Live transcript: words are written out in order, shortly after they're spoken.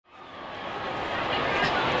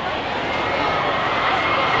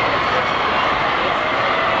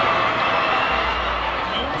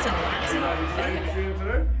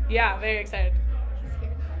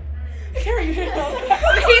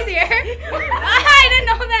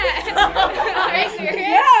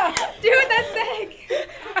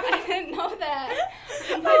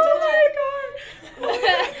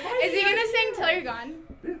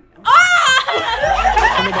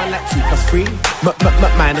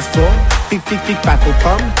is for. Beef, battle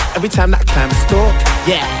pump. Every time that I climb a stalk.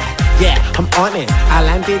 Yeah, I'm on it. I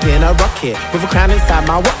landed in a rocket with a crown inside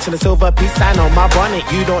my watch and a silver peace sign on my bonnet.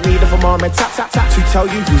 You don't need a thermometer tap to tell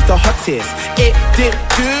you who's the hottest. It did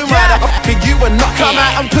do right after you and not come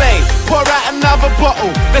out and play. Pour out another bottle.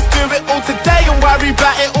 Let's do it all today and worry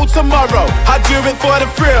about it all tomorrow. I do it for the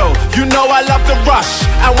thrill. You know I love the rush,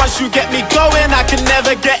 and once you get me going, I can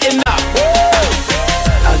never get enough.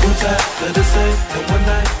 I do that, let it say that one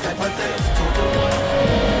night, like my day.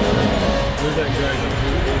 Where's that guy?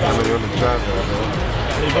 I'm on the drive now, bro.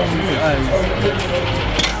 Hey, don't move.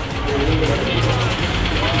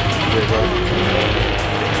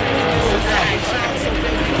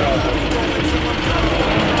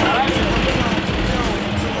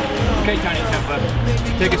 Okay, Tinie Tempah,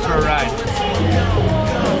 take us for a ride.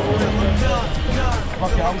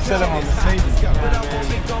 Fuck it, I'm selling on Mercedes.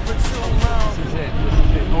 This is it.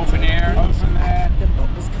 Open air.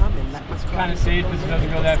 It's kind of safe because it doesn't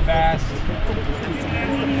go that fast.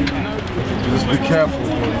 Just be careful,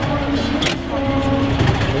 bro.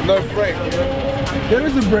 There's no brake. There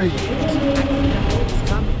is a brake.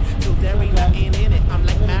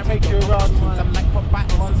 Take you around my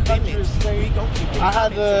country estate. I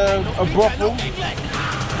had a brothel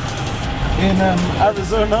in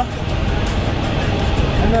Arizona,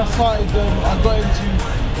 and I started. I got into,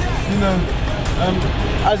 you know,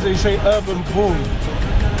 as they say, urban porn,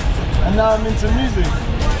 and now I'm into music.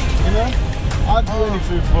 You know, I'd do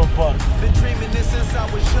anything for a buck.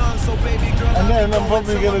 And then I'm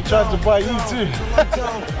probably gonna try to buy you too.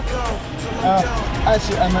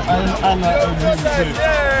 Actually, and I own him too.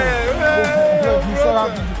 He's so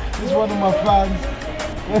happy. This is one of my plans.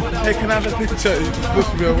 Hey, can I have a picture? You just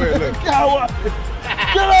pushed me away, look. Get out!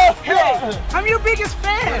 Hey, I'm your biggest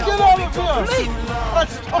fan. Get out of here!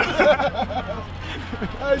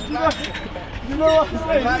 You know what I'm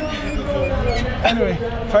saying? Anyway,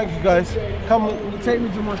 thank you guys. Come on, take me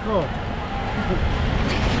to my car.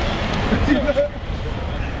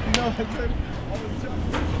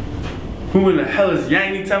 Who in the hell is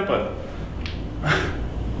Tinie Tempah?